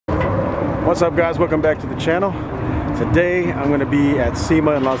What's up, guys? Welcome back to the channel. Today I'm going to be at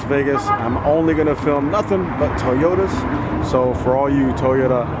SEMA in Las Vegas. I'm only going to film nothing but Toyotas. So for all you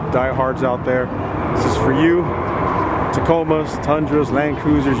Toyota diehards out there, this is for you. Tacomas, Tundras,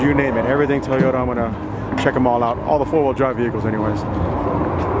 Landcruisers, you name it. Everything Toyota, I'm going to check them all out. All the four-wheel drive vehicles anyways.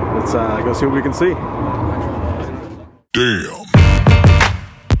 Let's go see what we can see. Damn.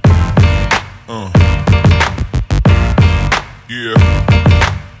 Yeah.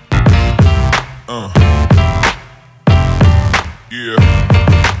 Yeah.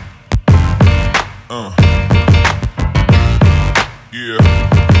 Yeah.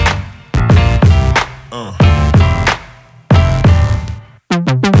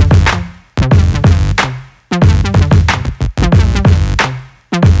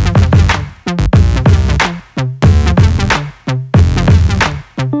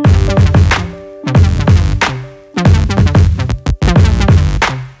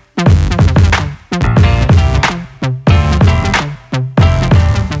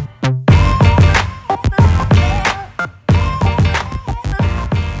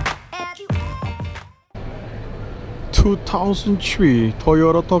 2003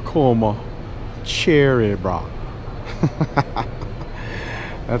 Toyota Tacoma Cherry, bro.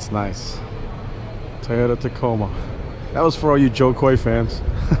 That's nice. Toyota Tacoma. That was for all you Joe Coy fans.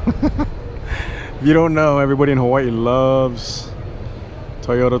 If you don't know, everybody in Hawaii loves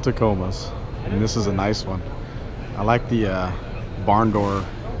Toyota Tacomas, and this is a nice one. I like the barn door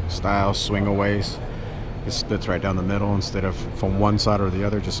style swing-aways. It splits right down the middle instead of from one side or the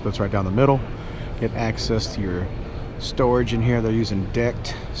other. Just splits right down the middle. Get access to your storage in here. They're using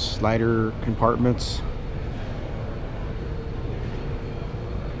decked slider compartments.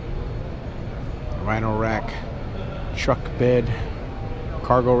 Rhino rack, truck bed,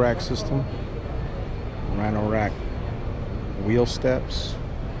 cargo rack system, Rhino rack wheel steps.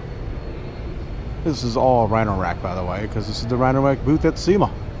 This is all Rhino rack, by the way, because this is the Rhino rack booth at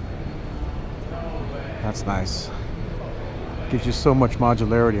SEMA. That's nice. Gives you so much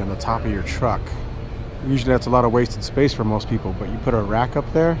modularity on the top of your truck. Usually that's a lot of wasted space for most people, but you put a rack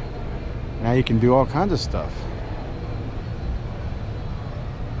up there, now you can do all kinds of stuff.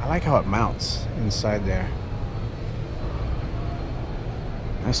 I like how it mounts inside there.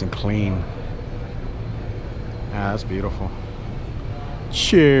 Nice and clean. Ah, that's beautiful.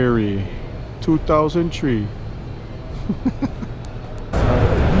 Cherry 2003.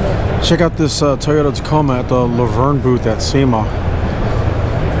 Check out this Toyota Tacoma at the Laverne booth at SEMA.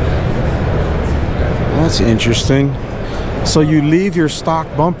 That's interesting. So you leave your stock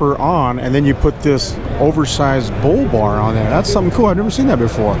bumper on and then you put this oversized bull bar on there. That's something cool. I've never seen that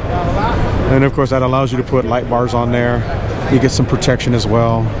before. And of course that allows you to put light bars on there. You get some protection as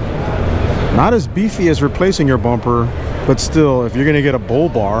well. Not as beefy as replacing your bumper, but still, if you're gonna get a bull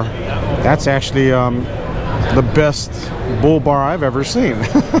bar, that's actually the best bull bar I've ever seen.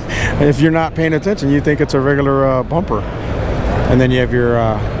 If you're not paying attention, you think it's a regular bumper. And then you have your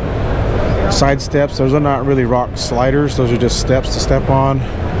side steps. Those are not really rock sliders, those are just steps to step on.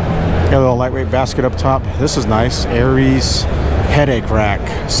 Got a little lightweight basket up top. This is nice. Aries headache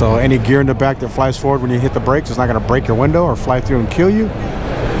rack, so any gear in the back that flies forward when you hit the brakes, it's not going to break your window or fly through and kill you.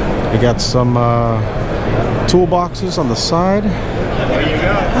 You got some toolboxes on the side.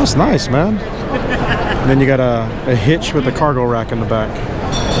 That's nice, man. And then you got a hitch with a cargo rack in the back.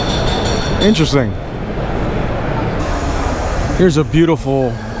 Interesting. Here's a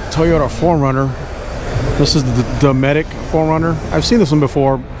beautiful Toyota 4Runner. This is the Dometic 4Runner. I've seen this one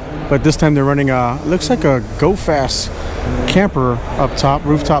before, but this time they're running looks like a Go Fast camper up top,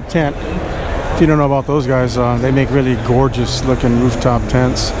 rooftop tent. If you don't know about those guys, they make really gorgeous looking rooftop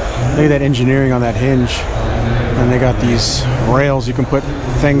tents. Look at that engineering on that hinge. And they got these rails, you can put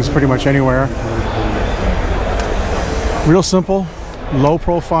things pretty much anywhere. Real simple, low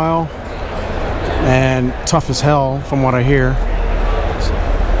profile, and tough as hell from what I hear.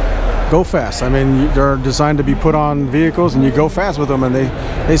 Go fast. I mean, they're designed to be put on vehicles and you go fast with them and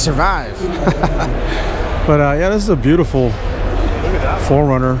they survive. But yeah, this is a beautiful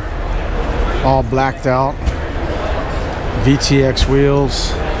 4Runner, all blacked out, VTX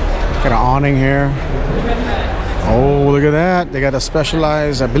wheels, got an awning here. Oh, look at that. They got a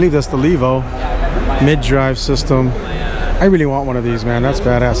specialized, I believe that's the Levo mid-drive system. I really want one of these, man. That's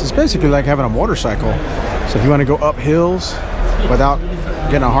badass. It's basically like having a motorcycle. So if you want to go up hills without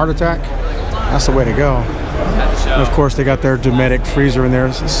getting a heart attack, that's the way to go. And of course they got their Dometic freezer in there,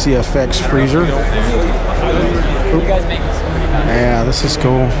 CFX freezer. Yeah, this is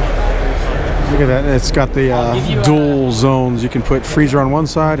cool. Look at that. It's got the dual zones. You can put freezer on one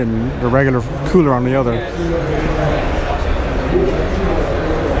side and the regular cooler on the other.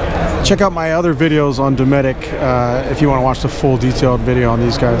 Check out my other videos on Dometic if you want to watch the full detailed video on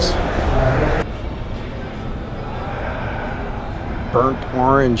these guys. Burnt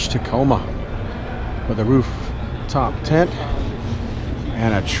orange Tacoma with a rooftop tent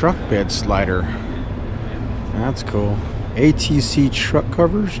and a truck bed slider. That's cool. ATC Truck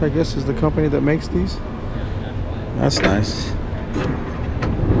Covers, I guess, is the company that makes these. That's nice.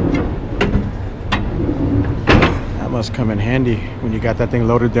 That must come in handy when you got that thing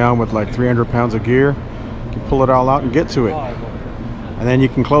loaded down with like 300 pounds of gear. You can pull it all out and get to it. And then you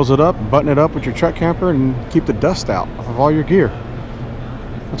can close it up, button it up with your truck camper, and keep the dust out of all your gear.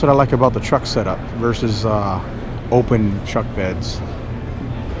 That's what I like about the truck setup versus open truck beds.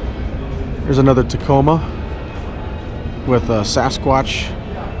 There's another Tacoma with a Sasquatch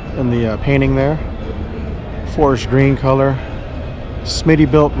in the painting there. Forest green color. Smitty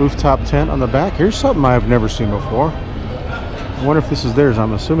built rooftop tent on the back. Here's something I've never seen before. I wonder if this is theirs.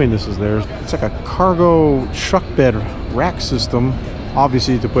 I'm assuming this is theirs. It's like a cargo truck bed rack system,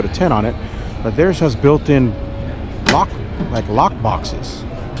 obviously to put a tent on it, but theirs has built-in lock boxes.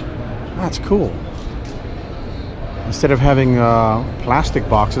 That's cool. Instead of having plastic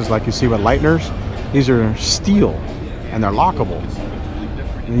boxes like you see with Lightners, these are steel and they're lockable.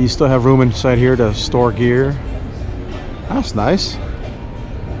 And you still have room inside here to store gear. That's nice.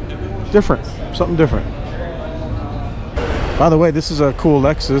 Different. Something different. By the way, this is a cool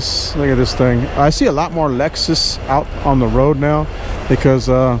Lexus. Look at this thing. I see a lot more Lexus out on the road now because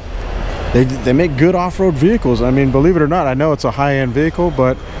they make good off-road vehicles. I mean, believe it or not, I know it's a high-end vehicle,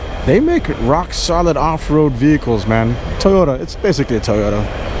 but they make rock solid off-road vehicles, man. Toyota, it's basically a Toyota.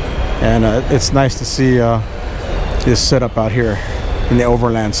 And it's nice to see this setup out here in the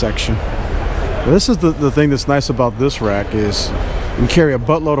overland section. This is the thing that's nice about this rack is you can carry a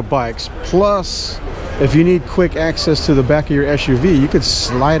buttload of bikes. Plus, if you need quick access to the back of your SUV, you could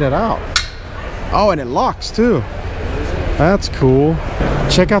slide it out. Oh, and it locks too. That's cool.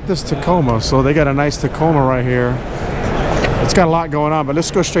 Check out this Tacoma. So they got a nice Tacoma right here. It's got a lot going on, but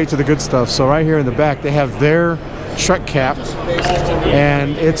let's go straight to the good stuff. So right here in the back, they have their truck cap,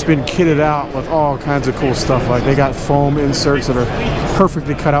 and it's been kitted out with all kinds of cool stuff. Like they got foam inserts that are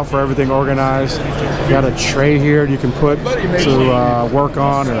perfectly cut out for everything organized. You got a tray here you can put to work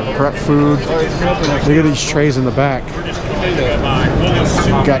on or prep food. Look at these trays in the back.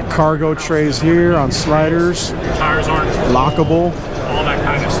 You got cargo trays here on sliders, lockable.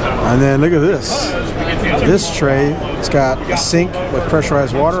 And then look at this. This tray, it's got a sink with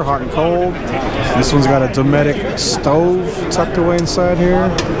pressurized water, hot and cold. This one's got a Dometic stove tucked away inside here.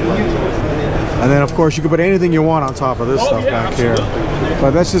 And then of course you can put anything you want on top of this stuff back here.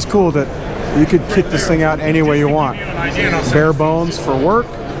 But that's just cool that you could kit this thing out any way you want. Bare bones for work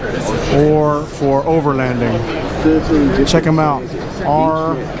or for overlanding. Check them out.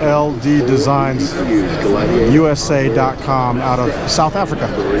 RLD Designs USA.com out of South Africa.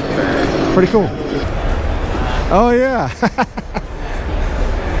 Pretty cool. Oh yeah.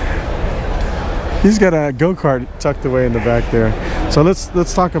 He's got a go-kart tucked away in the back there. So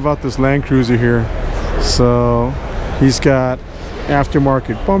let's talk about this Landcruiser here. So he's got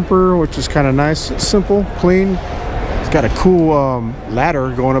aftermarket bumper, which is kind of nice, simple, clean. It's got a cool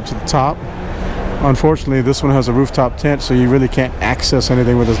ladder going up to the top. Unfortunately, this one has a rooftop tent, so you really can't access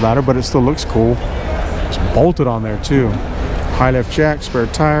anything with this ladder, but it still looks cool. It's bolted on there too. High left jack, spare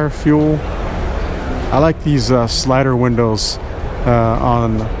tire, fuel. I like these slider windows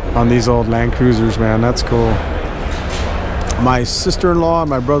on these old Landcruisers, man. That's cool. My sister-in-law and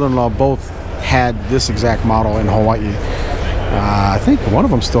my brother-in-law both had this exact model in Hawaii. I think one of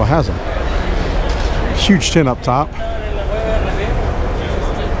them still has them. Huge tin up top.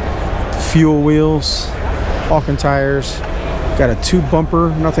 Fuel wheels, Falcon tires. Got a tube bumper,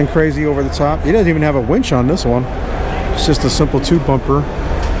 nothing crazy over the top. He doesn't even have a winch on this one. It's just a simple tube bumper.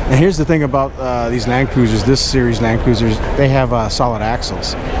 And here's the thing about these Landcruisers, this series Landcruisers, they have solid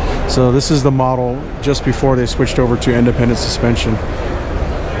axles. So this is the model just before they switched over to independent suspension.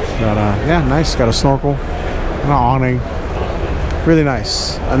 But yeah, nice. Got a snorkel, an awning, really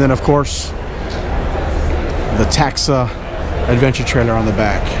nice. And then of course the Taxa adventure trailer on the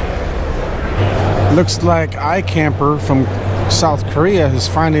back. Looks like iCamper from South Korea has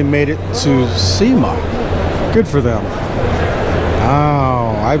finally made it to SEMA. Good for them.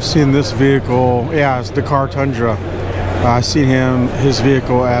 Oh, I've seen this vehicle. Yeah, it's the car Tundra. I've seen his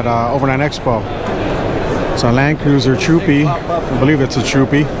vehicle at Overland Expo. It's a Landcruiser Troopy. I believe it's a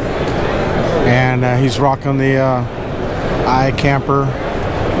Troopy. And he's rocking the iCamper.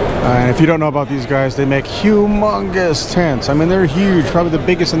 And if you don't know about these guys, they make humongous tents. I mean, they're huge, probably the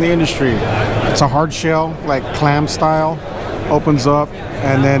biggest in the industry. It's a hard shell, like clam style. opens up,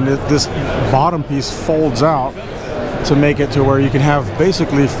 and then this bottom piece folds out to make it to where you can have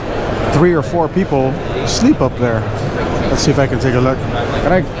basically 3 or 4 people sleep up there. Let's see if I can take a look.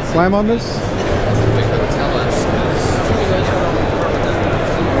 Can I climb on this?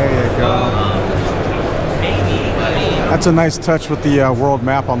 There you go. That's a nice touch with the world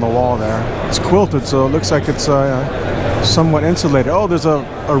map on the wall there. It's quilted, so it looks like it's somewhat insulated. Oh, there's a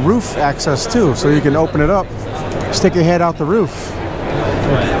roof access too, so you can open it up, stick your head out the roof.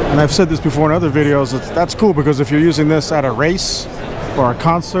 And I've said this before in other videos, that's cool because if you're using this at a race or a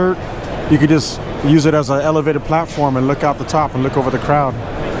concert, you could just use it as an elevated platform and look out the top and look over the crowd.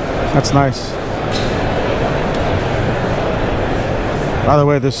 That's nice. By the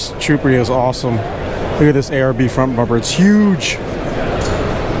way, this troopery is awesome. Look at this ARB front bumper. It's huge.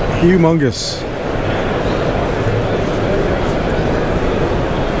 Humongous.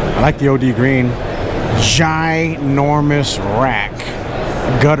 I like the OD green. Ginormous rack.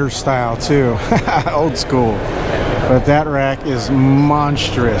 Gutter style too. Old school. But that rack is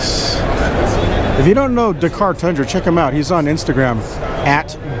monstrous. If you don't know Dakar Tundra, check him out. He's on Instagram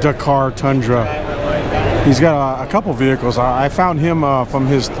at Dakar Tundra. He's got a couple vehicles. I found him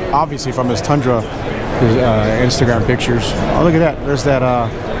obviously from his Tundra Instagram pictures. Oh, look at that. There's that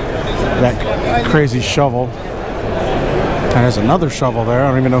crazy shovel. And there's another shovel there. I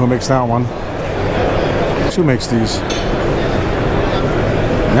don't even know who makes that one. Who makes these?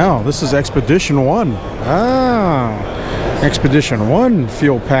 No, this is Expedition 1. Ah, Expedition 1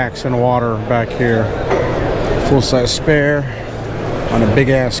 fuel packs and water back here. Full-size spare on a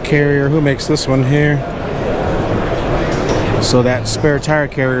big-ass carrier. Who makes this one here? So that spare tire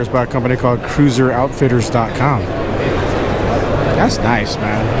carrier is by a company called cruiseroutfitters.com. That's nice,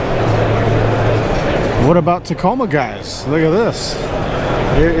 man. What about Tacoma, guys? Look at this.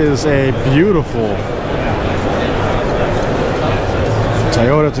 Here is a beautiful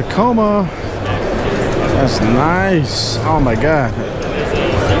Toyota Tacoma. That's nice. Oh my God.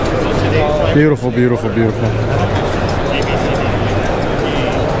 Beautiful, beautiful, beautiful.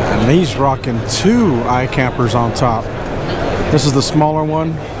 And these rocking 2 iCampers on top. This is the smaller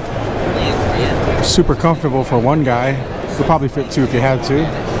one. Super comfortable for one guy. Could probably fit 2 if you had to.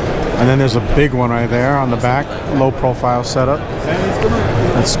 And then there's a big one right there on the back. Low profile setup.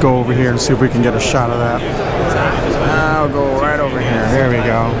 Let's go over here and see if we can get a shot of that. I'll go right over here. There we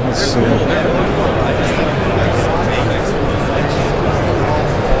go. Let's see.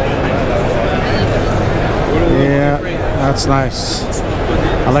 Yeah, that's nice.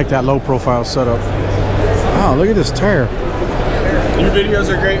 I like that low profile setup. Oh, look at this tire. Your videos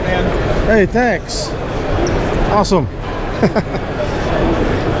are great, man. Hey, thanks. Awesome.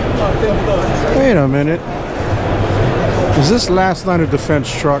 Wait a minute. Is this Last Line of Defense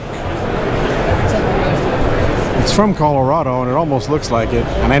truck? It's from Colorado and it almost looks like it.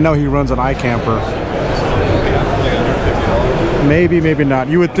 And I know he runs an iCamper. Maybe, maybe not.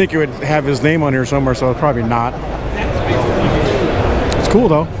 You would think it would have his name on here somewhere, so it's probably not. It's cool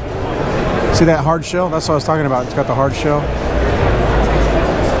though. See that hard shell? That's what I was talking about. It's got the hard shell.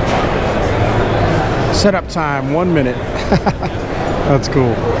 Setup time, 1 minute. That's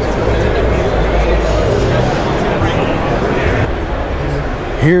cool.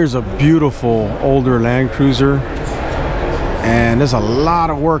 Here's a beautiful older Landcruiser, and there's a lot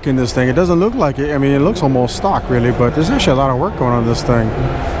of work in this thing. It doesn't look like it. I mean, it looks almost stock really, but there's actually a lot of work going on in this thing.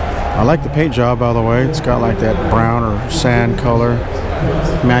 I like the paint job, by the way. It's got like that brown or sand color.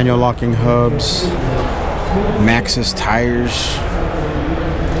 Manual locking hubs. Maxxis tires.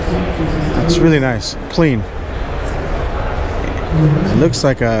 It's really nice. Clean. It looks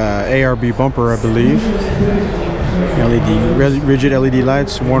like a ARB bumper, I believe. LED, rigid LED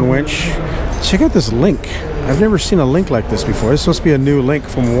lights, 1 winch. Check out this link. I've never seen a link like this before. This must be a new link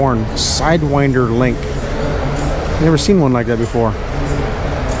from Warren. Sidewinder link. Never seen one like that before.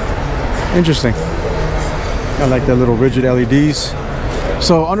 Interesting. I like that little rigid LEDs.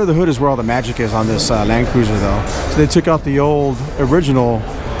 So under the hood is where all the magic is on this Landcruiser though. So they took out the old original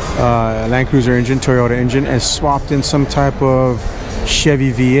Landcruiser engine, Toyota engine, and swapped in some type of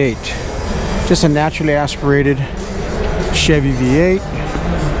Chevy V8. Just a naturally aspirated Chevy V8.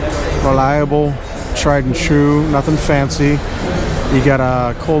 Reliable, tried and true, nothing fancy. You got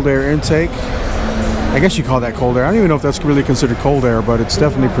a cold air intake. I guess you call that cold air. I don't even know if that's really considered cold air, but it's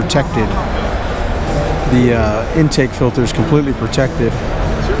definitely protected. The intake filter is completely protected.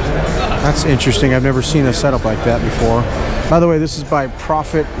 That's interesting. I've never seen a setup like that before. By the way, this is by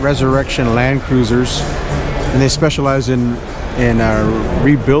Profit Resurrection Landcruisers, and they specialize in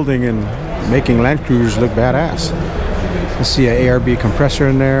rebuilding and making Landcruisers look badass. Let's see an ARB compressor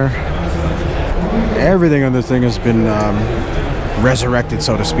in there. Everything on this thing has been resurrected,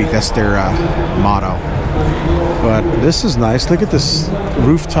 so to speak. That's their motto. But this is nice. Look at this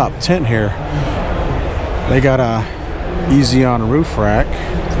rooftop tent here. They got a easy on roof rack,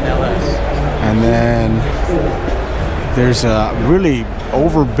 and then there's a really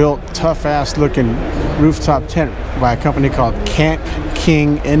overbuilt, tough ass looking rooftop tent by a company called Camp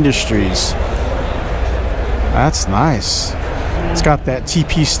King Industries. That's nice. It's got that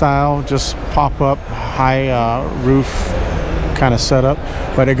TP style, just pop up high roof kind of setup,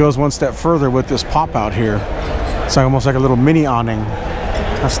 but it goes one step further with this pop out here. It's like almost like a little mini awning.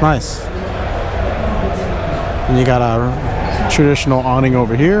 That's nice. And you got a traditional awning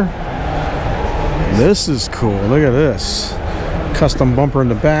over here. This is cool. Look at this. Custom bumper in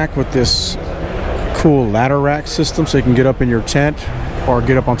the back with this cool ladder rack system, so you can get up in your tent or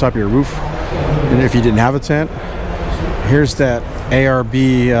get up on top of your roof. And if you didn't have a tent, here's that ARB.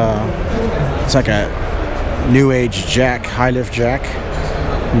 It's like a new age jack, high lift jack.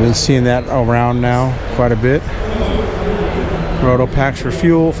 I've been seeing that around now quite a bit. Roto packs for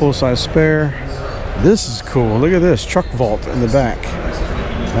fuel, full size spare. This is cool. Look at this truck vault in the back.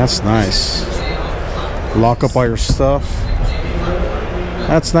 That's nice. Lock up all your stuff.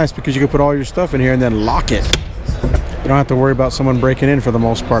 That's nice because you can put all your stuff in here and then lock it. You don't have to worry about someone breaking in for the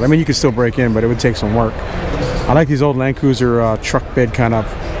most part. I mean, you can still break in, but it would take some work. I like these old Landcruiser truck bed kind of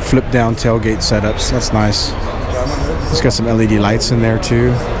flip down tailgate setups. That's nice. It's got some LED lights in there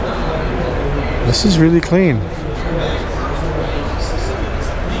too. This is really clean.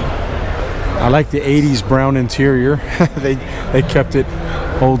 I like the 80s brown interior. they kept it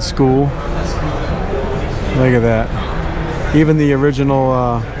old school. Look at that. Even the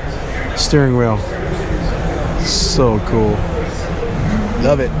original steering wheel. So cool.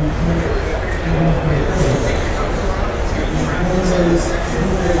 Love it.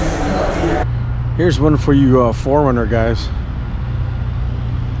 Here's one for you 4Runner guys.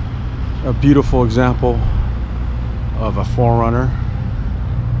 A beautiful example of a 4Runner.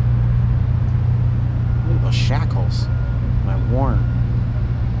 Look at those shackles. My worn.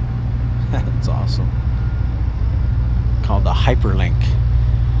 That's awesome. Called the Hyperlink.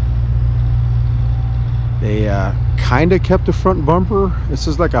 They kind of kept the front bumper. This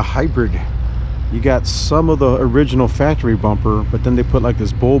is like a hybrid. You got some of the original factory bumper, but then they put like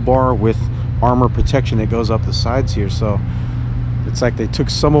this bull bar with armor protection that goes up the sides here. So it's like they took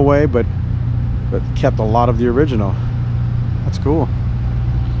some away, but kept a lot of the original. That's cool.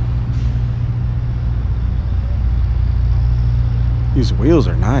 These wheels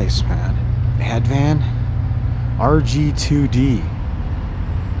are nice, man. Advan RG2D.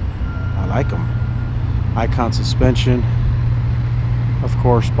 I like them. Icon suspension. Of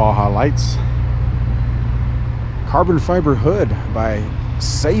course, Baja lights. Carbon fiber hood by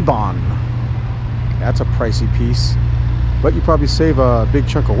Sabon. That's a pricey piece, but you probably save a big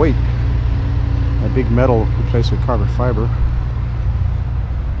chunk of weight. A big metal replaced with carbon fiber.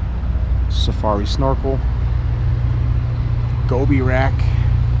 Safari snorkel. Gobi rack.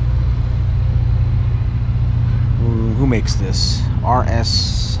 Ooh, who makes this?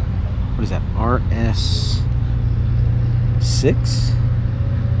 RS. What is that? RS6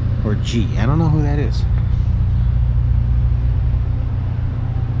 or G? I don't know who that is.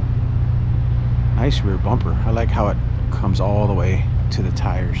 Nice rear bumper. I like how it comes all the way to the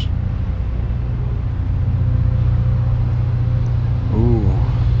tires. Ooh,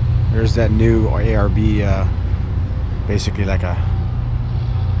 there's that new ARB, basically like a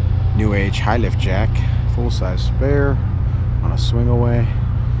new age high lift jack, full size spare on a swing away,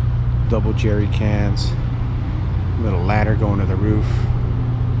 double jerry cans, little ladder going to the roof,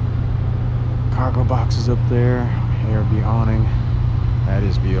 cargo boxes up there, ARB awning. That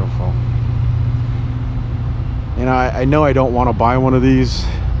is beautiful. You know, I know I don't want to buy one of these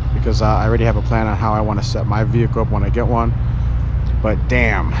because I already have a plan on how I want to set my vehicle up when I get one. But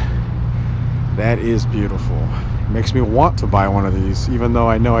damn, that is beautiful. It makes me want to buy one of these, even though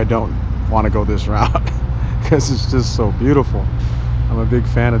I know I don't want to go this route because it's just so beautiful. I'm a big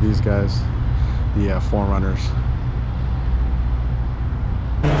fan of these guys, the 4Runners.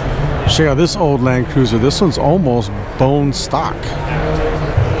 Check out this old Landcruiser. This one's almost bone stock.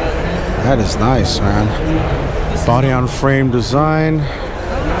 That is nice, man. Body on frame design,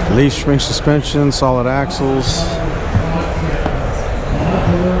 leaf spring suspension, solid axles.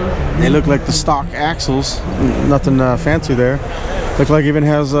 They look like the stock axles, nothing fancy there. Look like it even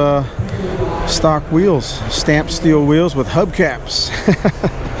has stock wheels, stamped steel wheels with hubcaps.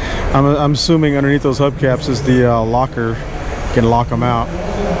 I'm assuming underneath those hubcaps is the locker. You can lock them out.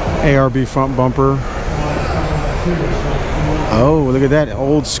 ARB front bumper. Oh, look at that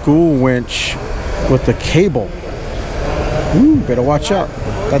old school winch with the cable. Ooh, better watch out.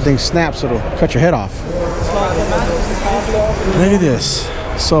 That thing snaps, it'll cut your head off. Look at this.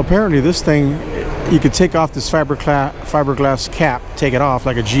 So apparently this thing, you could take off this fiberglass cap, take it off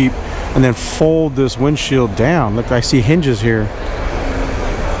like a Jeep, and then fold this windshield down. Look, I see hinges here.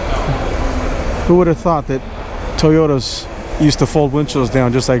 Who would have thought that Toyotas used to fold windshields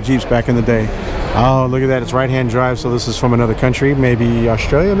down just like Jeeps back in the day? Oh, look at that. It's right-hand drive, so this is from another country. Maybe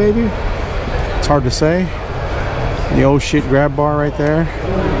Australia, maybe? It's hard to say. The old shit grab bar right there.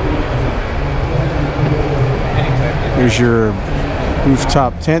 Here's your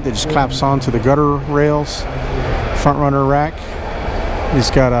rooftop tent that just claps onto the gutter rails. 4Runner rack.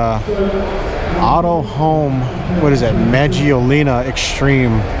 He's got a Auto Home, what is that? Maggiolina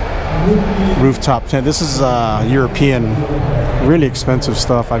Extreme rooftop tent. This is European, really expensive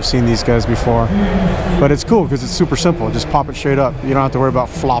stuff. I've seen these guys before, but it's cool because it's super simple. Just pop it straight up. You don't have to worry about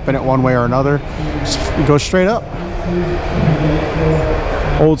flopping it one way or another. Just go straight up.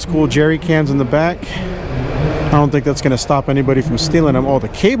 Old school jerry cans in the back. I don't think that's going to stop anybody from stealing them. Oh, the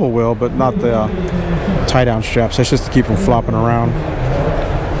cable will, but not the tie-down straps. That's just to keep them flopping around.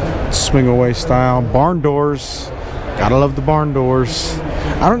 Swing away style. Barn doors. Gotta love the barn doors.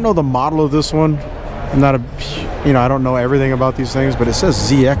 I don't know the model of this one. I'm not a, I don't know everything about these things, but it says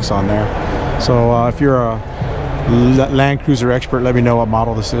ZX on there. So if you're a Landcruiser expert, let me know what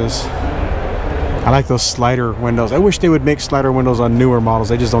model this is. I like those slider windows. I wish they would make slider windows on newer models.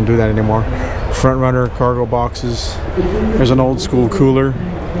 They just don't do that anymore. 4Runner cargo boxes. There's an old school cooler.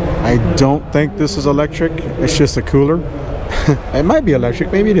 I don't think this is electric. It's just a cooler. It might be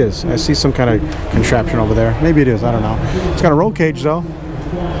electric. Maybe it is. I see some kind of contraption over there. Maybe it is. I don't know. It's got a roll cage though.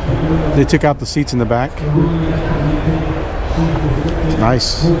 They took out the seats in the back. It's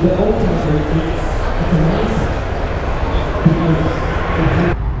nice.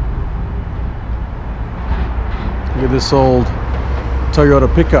 Look at this old Toyota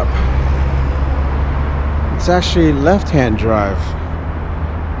pickup. It's actually left-hand drive,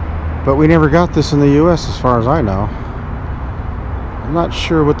 but we never got this in the US as far as I know. I'm not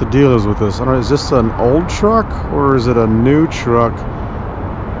sure what the deal is with this. I don't know, is this an old truck or is it a new truck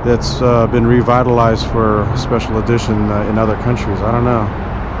that's been revitalized for a special edition in other countries? I don't know.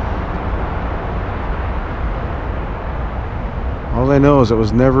 All I know is it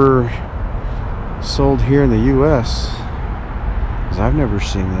was never sold here in the US, because I've never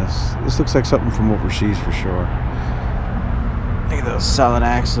seen this. This looks like something from overseas for sure. Look at those solid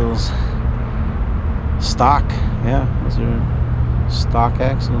axles. Stock, yeah, those are stock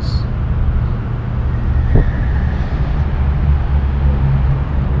axles.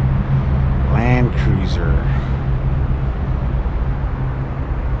 Landcruiser.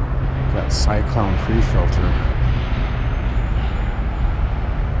 Got Cyclone free filter.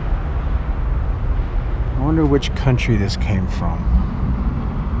 I wonder which country this came from.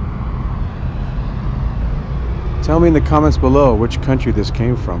 Tell me in the comments below which country this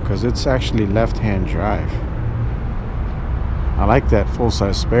came from, because it's actually left-hand drive. I like that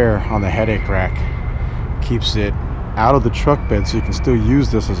full-size spare on the headache rack. Keeps it out of the truck bed so you can still use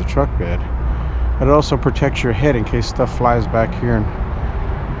this as a truck bed. But it also protects your head in case stuff flies back here and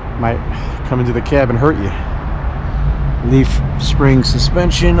might come into the cab and hurt you. Leaf spring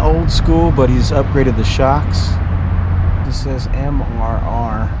suspension, old school, but he's upgraded the shocks. This says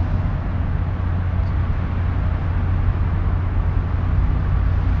MRR.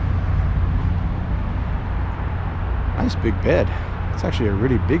 Nice big bed. It's actually a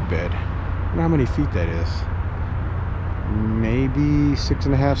really big bed. I wonder how many feet that is. Maybe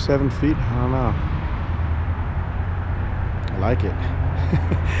 6.5, 7 feet. I don't know. I like it.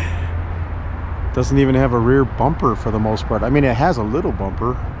 Doesn't even have a rear bumper for the most part. I mean, it has a little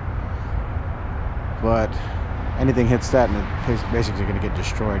bumper, but anything hits that and it's basically going to get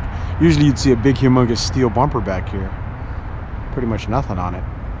destroyed. Usually you'd see a big humongous steel bumper back here. Pretty much nothing on it.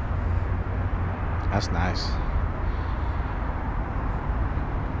 That's nice.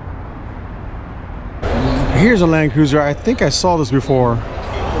 Here's a Landcruiser. I think I saw this before,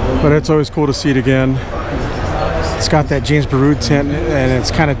 but it's always cool to see it again. It's got that James Baroud tent, and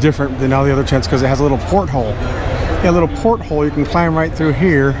it's kind of different than all the other tents because it has a little porthole. Yeah, a little porthole you can climb right through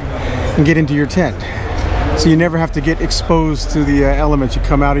here and get into your tent. So you never have to get exposed to the elements. You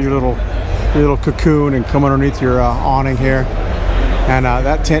come out of your little cocoon and come underneath your awning here. And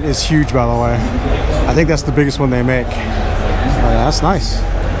that tent is huge, by the way. I think that's the biggest one they make. That's nice.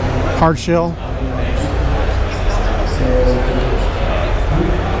 Hard shell.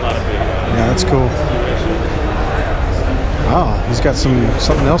 Yeah, that's cool. Oh, he's got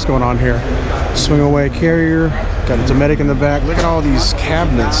something else going on here. Swing away carrier. Got a Dometic in the back. Look at all these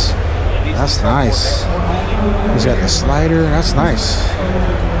cabinets. That's nice. He's got the slider. That's nice.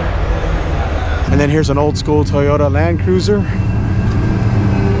 And then here's an old school Toyota Landcruiser.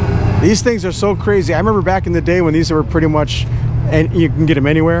 These things are so crazy. I remember back in the day when these were pretty much, and you can get them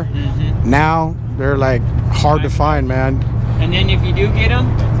anywhere. Now they're like hard to find, man. And then if you do get them,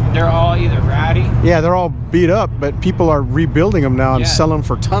 they're all either ratty. Yeah, they're all beat up, but people are rebuilding them now and selling them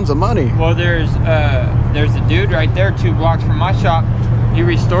for tons of money. Well, there's a dude right there 2 blocks from my shop. He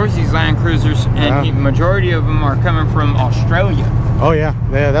restores these Landcruisers, and the majority of them are coming from Australia. Oh yeah,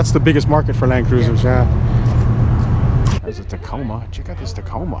 that's the biggest market for Landcruisers. Yeah. There's a Tacoma. Check out this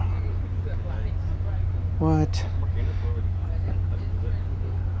Tacoma. What?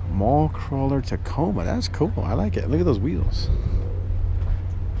 Mall crawler Tacoma. That's cool. I like it. Look at those wheels.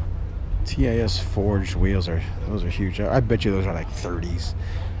 TIS forged wheels those are huge. I bet you those are like 30s.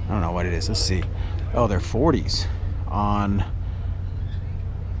 I don't know what it is. Let's see. Oh, they're 40s on,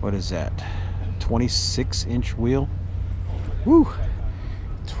 what is that? 26-inch wheel. Woo!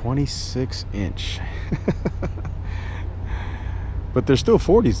 26-inch. But they're still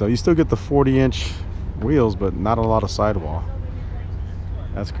 40s though. You still get the 40-inch wheels, but not a lot of sidewall.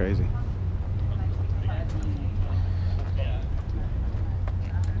 That's crazy.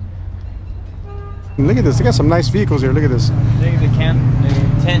 And look at this. They got some nice vehicles here. Look at this. Look at the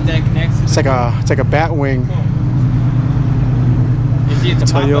tent deck next to it's like a bat wing. You see it's a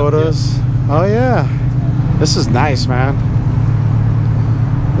Toyotas. Oh yeah. This is nice, man.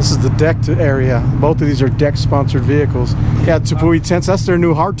 This is the deck area. Both of these are deck sponsored vehicles. Yeah, Tupui tents. That's their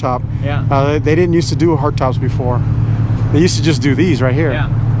new hardtop. Yeah. They didn't used to do hardtops before. They used to just do these right here. Yeah.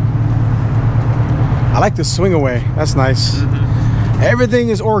 I like the swing away. That's nice. Everything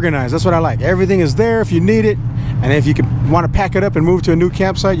is organized. That's what I like. Everything is there if you need it. And if you want to pack it up and move to a new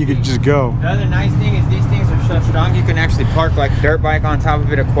campsite, you could just go. The other nice thing is these things are so strong you can actually park like a dirt bike on top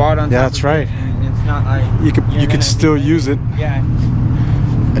of it, a quad on top of it. Yeah, that's right. And it's not like you could still use it. Yeah.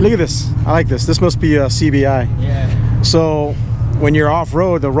 Look at this. I like this. This must be a CBI. Yeah. So when you're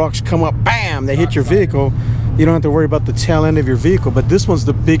off-road, the rocks come up, bam, they hit your vehicle. You don't have to worry about the tail end of your vehicle. But this one's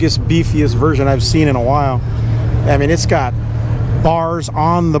the biggest, beefiest version I've seen in a while. I mean, it's got bars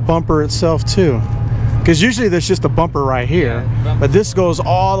on the bumper itself too, because usually there's just a bumper right here, but this goes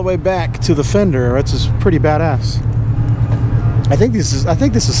all the way back to the fender. It's just pretty badass. I think this is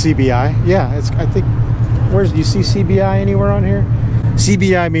CBI. Yeah, I think. Do you see CBI anywhere on here?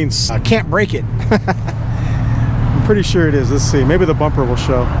 CBI means can't break it. I'm pretty sure it is. Let's see. Maybe the bumper will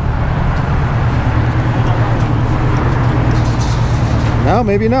show. No,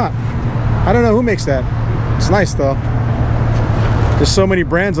 maybe not. I don't know who makes that. It's nice though. There's so many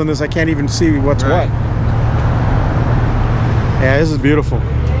brands on this, I can't even see what's what. Yeah, this is beautiful.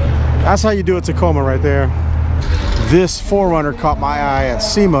 That's how you do a Tacoma right there. This 4Runner caught my eye at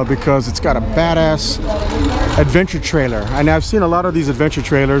SEMA because it's got a badass adventure trailer. And I've seen a lot of these adventure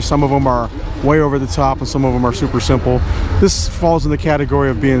trailers. Some of them are way over the top and some of them are super simple. This falls in the category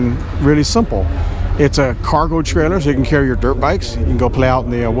of being really simple. It's a cargo trailer, so you can carry your dirt bikes. You can go play out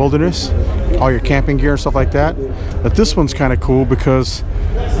in the wilderness, all your camping gear and stuff like that. But this one's kind of cool because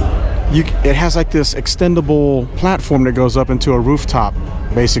it has like this extendable platform that goes up into a rooftop,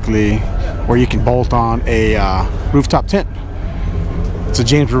 basically, where you can bolt on a rooftop tent. It's a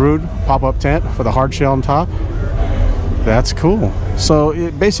James Baroud pop-up tent for the hard shell on top. That's cool. So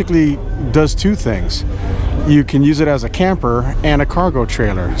it basically does two things. You can use it as a camper and a cargo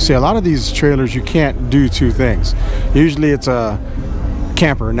trailer. See, a lot of these trailers you can't do two things. Usually it's a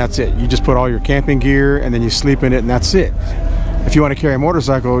camper and that's it. You just put all your camping gear and then you sleep in it and that's it. If you want to carry a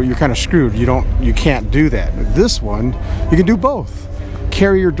motorcycle, you're kind of screwed. You can't do that. But this one, you can do both.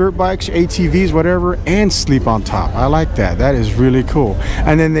 Carry your dirt bikes, ATVs, whatever, and sleep on top. I like that. That is really cool.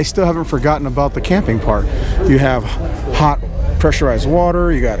 And then they still haven't forgotten about the camping part. You have hot pressurized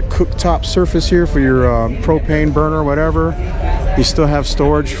water. You got a cooktop surface here for your propane burner, whatever. You still have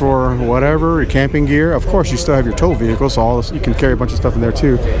storage for whatever, your camping gear. Of course, you still have your tow vehicle, so all this, you can carry a bunch of stuff in there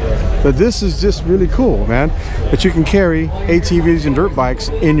too. But this is just really cool, man, that you can carry ATVs and dirt bikes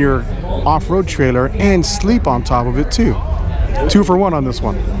in your off-road trailer and sleep on top of it too. 2 for 1 on this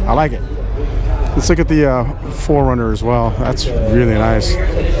one. I like it. Let's look at the 4Runner as well. That's really nice.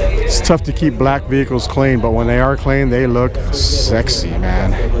 It's tough to keep black vehicles clean, but when they are clean, they look sexy,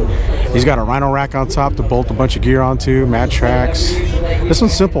 man. He's got a rhino rack on top to bolt a bunch of gear onto, mat tracks. This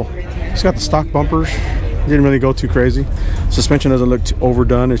one's simple. It's got the stock bumpers. Didn't really go too crazy. Suspension doesn't look too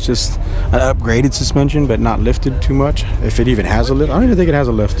overdone. It's just an upgraded suspension, but not lifted too much. If it even has a lift. I don't even think it has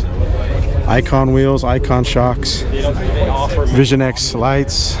a lift. Icon wheels, Icon shocks, Vision X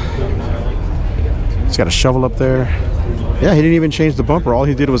lights. He's got a shovel up there. Yeah, he didn't even change the bumper. All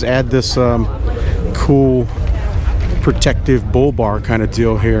he did was add this cool protective bull bar kind of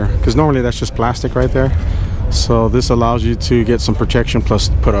deal here, because normally that's just plastic right there. So this allows you to get some protection plus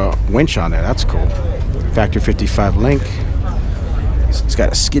put a winch on there. That's cool. Factory 55 link. It's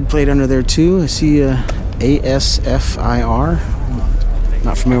got a skid plate under there too. I see ASFIR.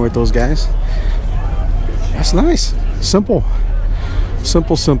 Not familiar with those guys. That's nice. Simple.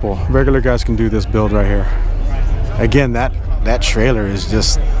 Simple. Regular guys can do this build right here. Again, that trailer is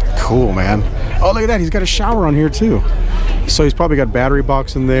just cool, man. Oh, look at that. He's got a shower on here too. So he's probably got battery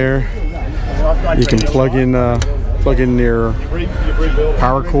box in there. You can plug in your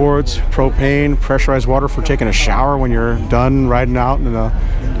power cords, propane, pressurized water for taking a shower when you're done riding out in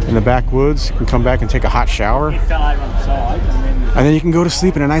the backwoods. You can come back and take a hot shower. And then you can go to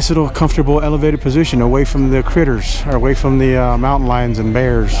sleep in a nice little comfortable elevated position away from the critters, or away from the mountain lions and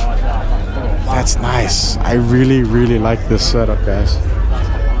bears. That's nice. I really like this setup, guys.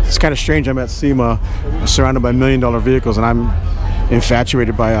 It's kind of strange. I'm at SEMA surrounded by $1 million vehicles, and I'm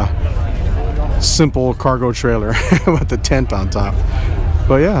infatuated by a simple cargo trailer with the tent on top.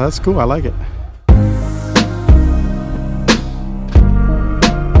 But yeah, that's cool. I like it.